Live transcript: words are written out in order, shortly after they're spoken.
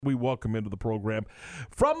we welcome into the program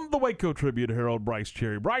from the Waco Tribune-Herald, Brice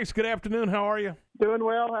Cherry. Brice, good afternoon. How are you? Doing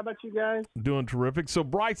well. How about you guys? Doing terrific. So,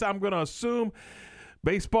 Brice, I'm going to assume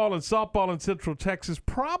baseball and softball in Central Texas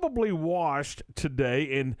probably washed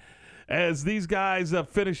today. And as these guys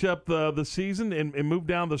finish up the season and move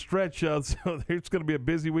down the stretch, so it's going to be a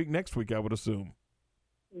busy week next week, I would assume.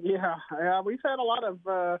 Yeah, we've had a lot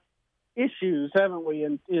of issues, haven't we,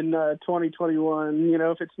 in 2021? You know,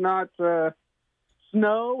 if it's not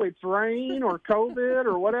snow, it's rain or COVID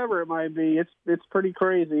or whatever it might be. It's pretty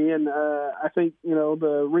crazy. And I think, you know,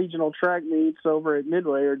 the regional track meets over at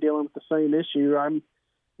Midway are dealing with the same issue. I'm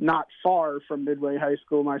not far from Midway High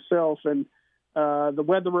School myself, and the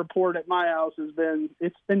weather report at my house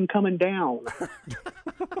it's been coming down.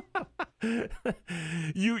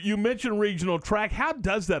 You mentioned regional track. How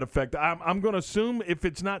does that affect? I'm going to assume if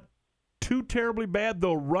it's not too terribly bad,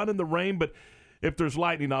 they'll run in the rain, but if there's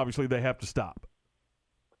lightning, obviously they have to stop.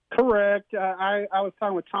 Correct. I was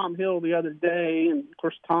talking with Tom Hill the other day, and of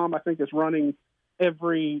course Tom, I think, is running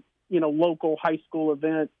every, you know, local high school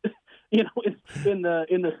event, you know, in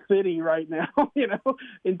the city right now, you know,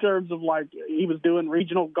 in terms of, like, he was doing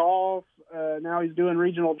regional golf. Now he's doing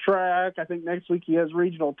regional track. I think next week he has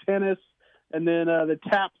regional tennis, and then the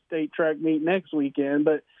TAP state track meet next weekend.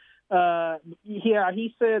 But yeah,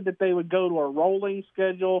 he said that they would go to a rolling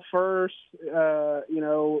schedule first, you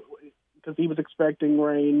know, because he was expecting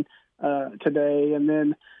rain today, and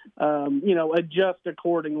then, you know, adjust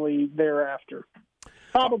accordingly thereafter.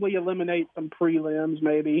 Probably eliminate some prelims,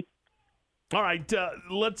 maybe. All right,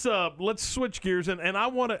 let's switch gears, and I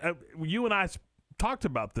want to. You and I talked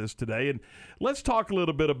about this today, and let's talk a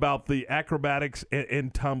little bit about the acrobatics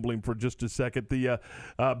and tumbling for just a second. The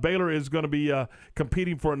Baylor is going to be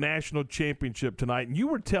competing for a national championship tonight, and you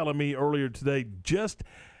were telling me earlier today just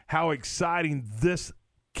how exciting this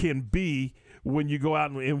can be when you go out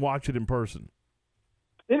and watch it in person.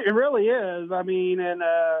 It really is. I mean, and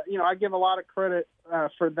you know, I give a lot of credit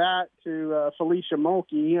for that to Felicia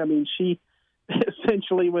Mulkey. I mean, she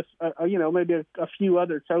essentially, with you know, maybe a few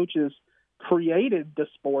other coaches, created the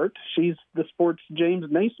sport. She's the sport's James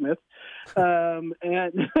Naismith, and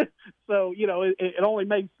so, you know, it only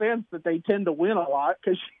makes sense that they tend to win a lot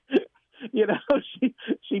because, you know,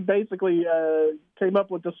 she basically came up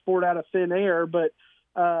with the sport out of thin air. But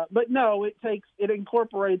no, it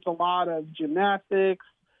incorporates a lot of gymnastics,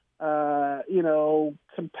 you know,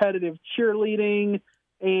 competitive cheerleading,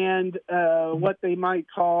 and what they might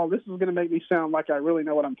call, this is going to make me sound like I really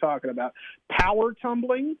know what I'm talking about, power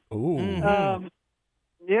tumbling. Ooh.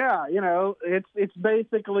 Yeah, you know, it's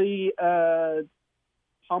basically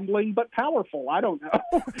tumbling but powerful. I don't know.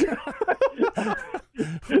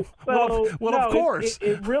 So, well, no, of course.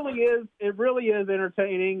 It really is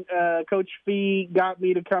entertaining. Coach Fee got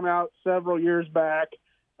me to come out several years back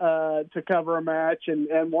to cover a match,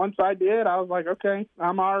 and once I did, I was like, okay,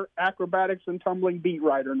 I'm our acrobatics and tumbling beat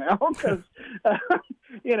writer now, because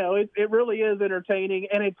you know, it really is entertaining.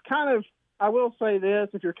 And it's kind of, I will say this,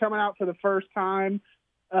 if you're coming out for the first time,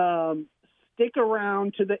 stick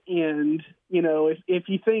around to the end. You know, if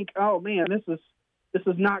you think, oh man, this is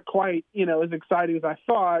not quite, you know, as exciting as I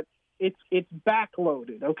thought, it's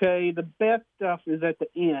backloaded. Okay, the best stuff is at the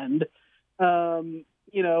end.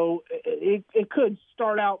 You know, it could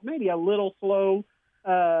start out maybe a little slow,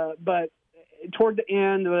 but toward the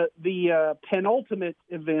end, the penultimate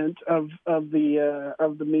event of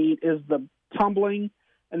the meet is the tumbling,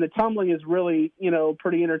 and the tumbling is really, you know,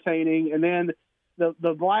 pretty entertaining. And then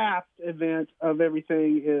the last event of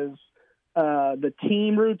everything is the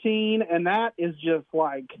team routine, and that is just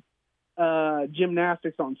like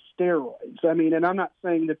gymnastics on steroids. I mean, and I'm not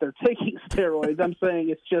saying that they're taking steroids. I'm saying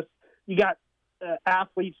it's just, you got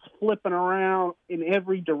athletes flipping around in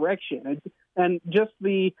every direction, and just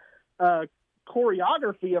the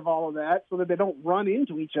choreography of all of that, so that they don't run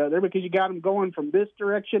into each other, because you got them going from this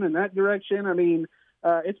direction and that direction. I mean,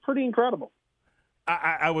 it's pretty incredible.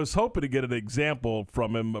 I was hoping to get an example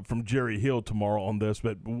from Jerry Hill tomorrow on this,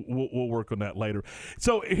 but we'll work on that later.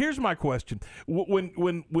 So here's my question: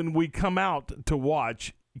 when we come out to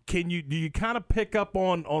watch, do you kind of pick up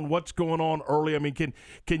on what's going on early? I mean,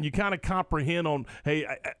 can you kind of comprehend on, hey,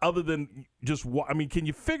 other than just I mean, can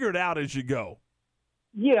you figure it out as you go?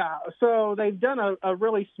 Yeah, so they've done a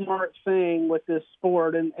really smart thing with this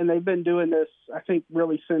sport, and they've been doing this, I think,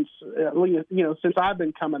 really since since I've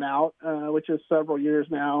been coming out, which is several years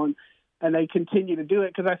now, and they continue to do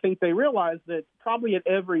it because I think they realize that probably at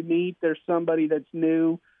every meet there's somebody that's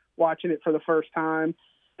new watching it for the first time.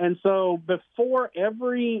 And so before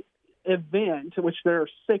every event, which there are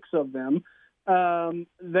 6 of them,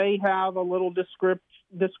 they have a little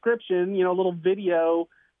description, you know, a little video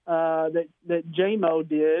that J-Mo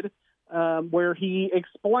did, where he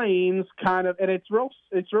explains kind of, and it's real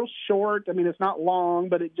short. I mean, it's not long,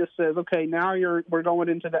 but it just says, okay, now we're going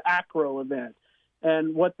into the acro event,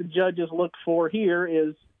 and what the judges look for here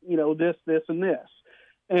is, this, and this.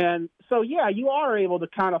 And so, yeah, you are able to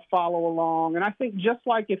kind of follow along. And I think just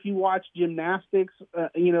like if you watch gymnastics,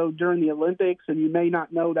 during the Olympics, and you may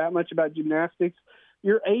not know that much about gymnastics,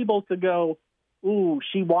 you're able to go, ooh,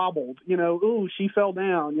 she wobbled, ooh, she fell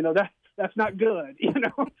down, that's not good,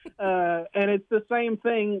 and it's the same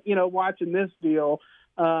thing, watching this deal.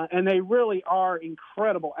 And they really are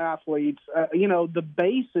incredible athletes. The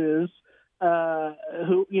bases,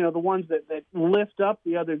 who, the ones that lift up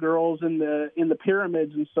the other girls in the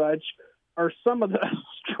pyramids and such, are some of the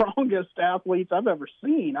strongest athletes I've ever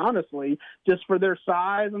seen, honestly, just for their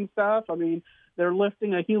size and stuff. I mean, they're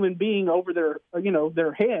lifting a human being over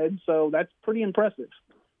their head, so that's pretty impressive.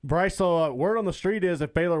 Brice, so word on the street is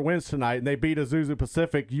if Baylor wins tonight and they beat Azusa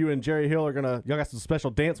Pacific, you and Jerry Hill y'all got some special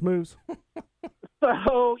dance moves?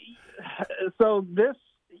 So this,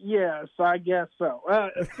 yes, I guess so.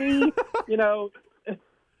 Fee,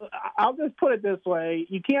 I'll just put it this way: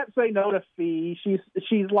 you can't say no to Fee.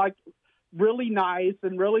 She's like really nice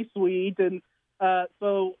and really sweet, and a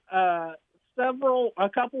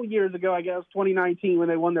couple years ago, I guess 2019, when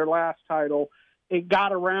they won their last title, it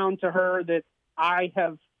got around to her that I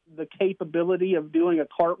have the capability of doing a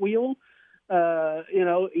cartwheel.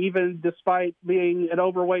 Even despite being an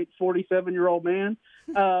overweight 47-year-old man,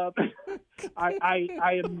 I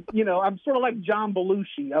am, I'm sort of like John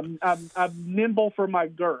Belushi. I'm nimble for my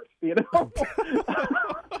girth,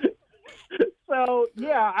 So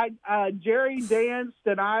yeah, Jerry danced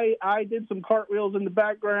and I did some cartwheels in the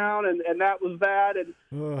background, and that was that. And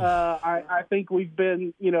I think we've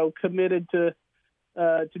been, committed to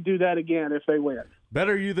do that again if they win.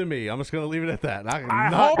 Better you than me. I'm just going to leave it at that. I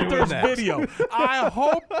hope there's video. I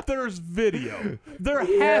hope there's video. There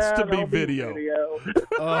has to be video.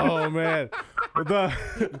 Oh man, the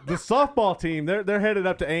softball team they're headed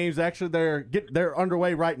up to Ames. Actually, they're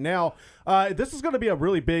underway right now. This is going to be a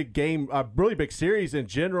really big game, a really big series in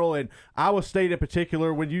general, and Iowa State in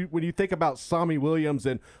particular. When you think about Sami Williams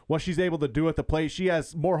and what she's able to do at the plate, she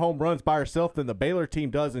has more home runs by herself than the Baylor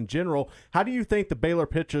team does in general. How do you think the Baylor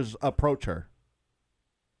pitchers approach her?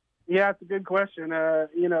 Yeah, it's a good question. I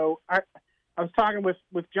was talking with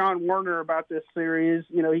John Werner about this series.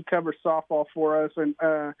 He covers softball for us, and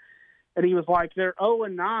he was like, they're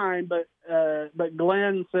 0-9, but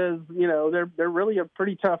Glenn says, they're really a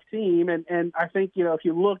pretty tough team, and I think if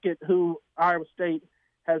you look at who Iowa State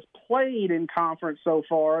has played in conference so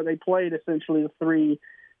far, they played essentially the three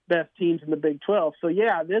best teams in the Big 12. So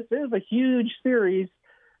yeah, this is a huge series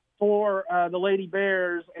for the Lady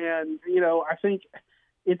Bears, and I think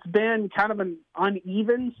it's been kind of an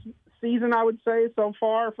uneven season, I would say, so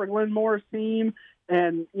far for Glenn Moore's team.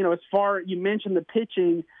 And, as far you mentioned the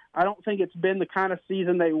pitching, I don't think it's been the kind of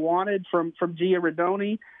season they wanted from Gia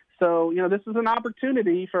Redoni. So, this is an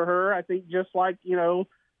opportunity for her, I think, just like, Baylor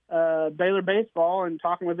baseball, and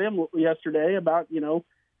talking with them yesterday about, these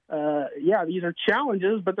are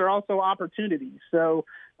challenges, but they're also opportunities. So,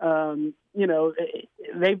 they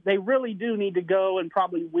really do need to go and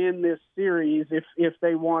probably win this series if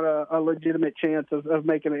they want a legitimate chance of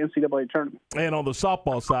making an NCAA tournament. And on the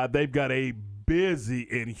softball side, they've got a busy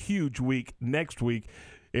and huge week next week,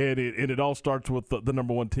 and it all starts with the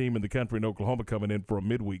number one team in the country in Oklahoma coming in for a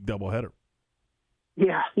midweek doubleheader.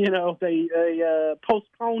 Yeah, they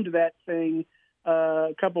postponed that thing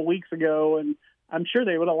a couple weeks ago, and I'm sure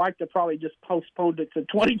they would have liked to probably just postponed it to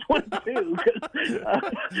 2022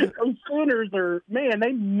 because those Sooners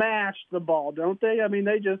they mash the ball, don't they? I mean,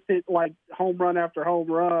 they just hit like home run after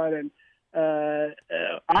home run. And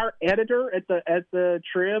our editor at the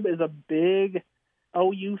Trib is a big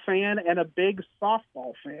OU fan and a big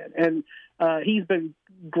softball fan, and he's been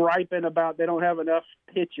griping about they don't have enough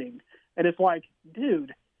pitching. And it's like,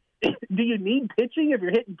 dude, do you need pitching if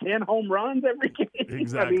you're hitting 10 home runs every game?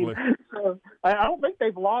 Exactly. I don't think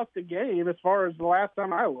they've lost a game as far as the last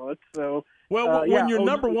time I looked. So, when you're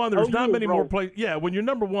number one, there's not many more places. Yeah, when you're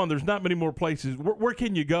number one, there's not many more places. Where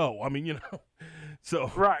can you go? I mean,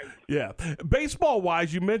 So right. Yeah. Baseball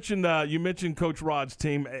wise, you mentioned Coach Rod's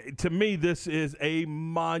team. To me, this is a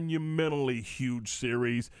monumentally huge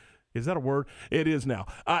series. Is that a word? It is now.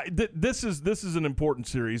 This is an important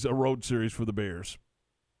series, a road series for the Bears.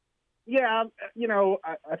 Yeah,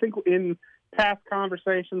 I think in past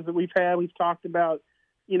conversations that we've had, we've talked about,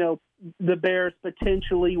 the Bears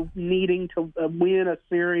potentially needing to win a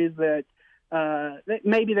series that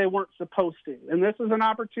maybe they weren't supposed to. And this is an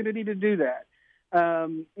opportunity to do that.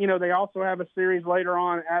 They also have a series later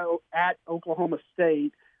on at Oklahoma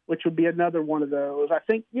State, which would be another one of those. I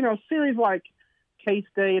think, series like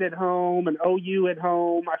K-State at home and OU at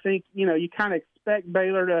home, I think, you kind of expect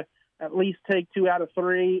Baylor to at least take 2 out of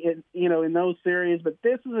 3 in those series. But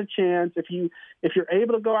this is a chance if you're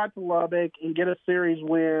able to go out to Lubbock and get a series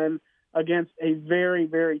win against a very,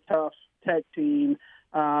 very tough Tech team,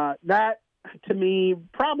 that to me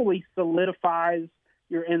probably solidifies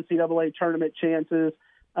your NCAA tournament chances.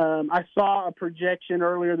 I saw a projection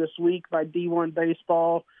earlier this week by D1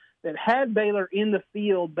 Baseball that had Baylor in the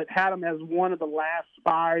field, but had them as one of the last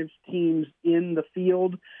 5 teams in the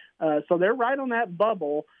field. So they're right on that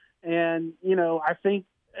bubble. And, I think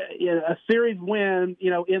a series win,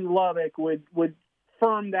 in Lubbock would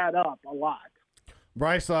firm that up a lot.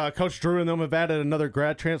 Brice, Coach Drew and them have added another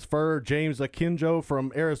grad transfer, James Akinjo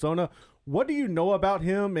from Arizona. What do you know about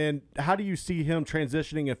him, and how do you see him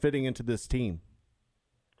transitioning and fitting into this team?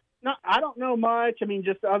 No, I don't know much. I mean,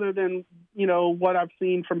 just other than, what I've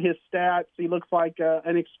seen from his stats, he looks like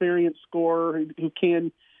an experienced scorer who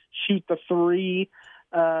can shoot the 3.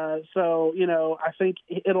 I think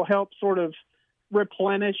it'll help sort of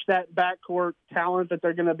replenish that backcourt talent that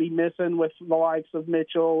they're going to be missing with the likes of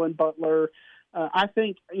Mitchell and Butler. I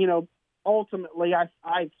think, ultimately I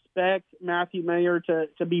expect Matthew Mayer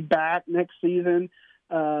to be back next season,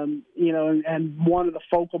 and one of the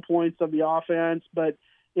focal points of the offense. But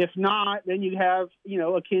if not, then you have,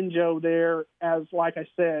 Akinjo there as, like I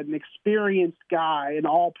said, an experienced guy, an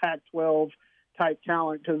all Pac-12 type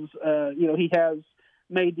talent, because, he has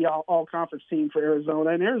made the all-conference team for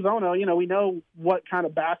Arizona. And Arizona, we know what kind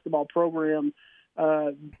of basketball program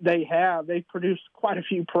they have. They've produced quite a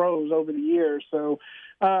few pros over the years. So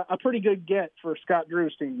a pretty good get for Scott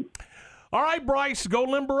Drew's team. All right, Brice, go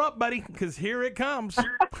limber up, buddy, because here it comes.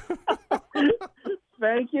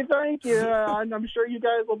 Thank you. I'm sure you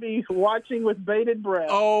guys will be watching with bated breath.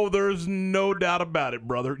 Oh, there's no doubt about it,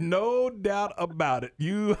 brother. No doubt about it.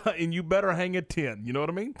 You better hang a 10. You know what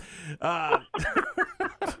I mean?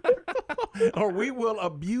 Or we will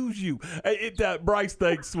abuse you. Brice,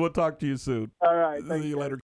 thanks. We'll talk to you soon. All right. See you later.